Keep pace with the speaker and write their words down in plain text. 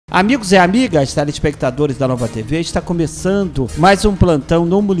Amigos e amigas, telespectadores da Nova TV, está começando mais um plantão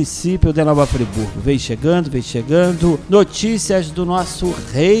no município de Nova Friburgo. Vem chegando, notícias do nosso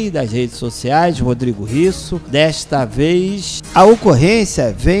rei das redes sociais, Rodrigo Risso. Desta vez, a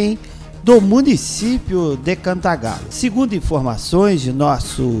ocorrência vem do município de Cantagalo. Segundo informações de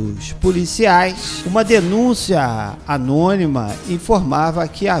nossos policiais, uma denúncia anônima informava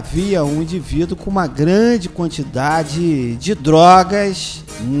que havia um indivíduo com uma grande quantidade de drogas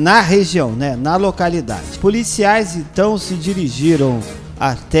na região, na localidade. Policiais então se dirigiram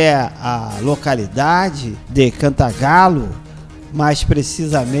até a localidade de Cantagalo, mais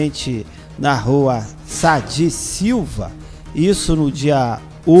precisamente na rua Sadi Silva, isso no dia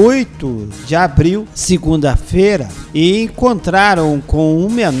 8 de abril, segunda-feira, e encontraram com um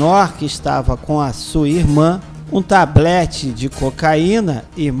menor que estava com a sua irmã um tablete de cocaína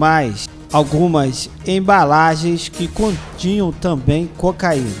e mais algumas embalagens que continham também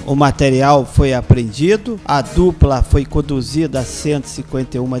cocaína. O material foi apreendido, a dupla foi conduzida a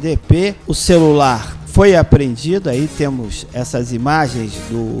 151 DP, o celular foi apreendido, aí temos essas imagens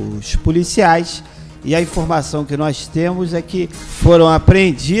dos policiais. E a informação que nós temos é que foram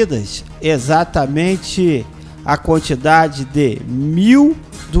apreendidas exatamente a quantidade de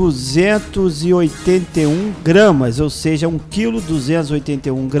 1.281 gramas, ou seja,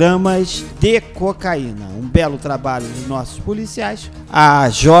 1,281 gramas de cocaína. Um belo trabalho dos nossos policiais. A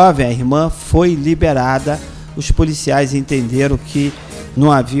jovem, a irmã, foi liberada. Os policiais entenderam que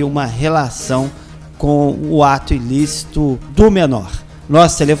não havia uma relação com o ato ilícito do menor.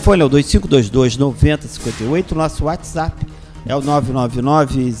 Nosso telefone é o 2522-9058, nosso WhatsApp é o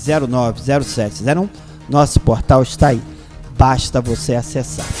 999-090701, nosso portal está aí, basta você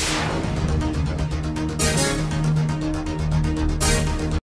acessar.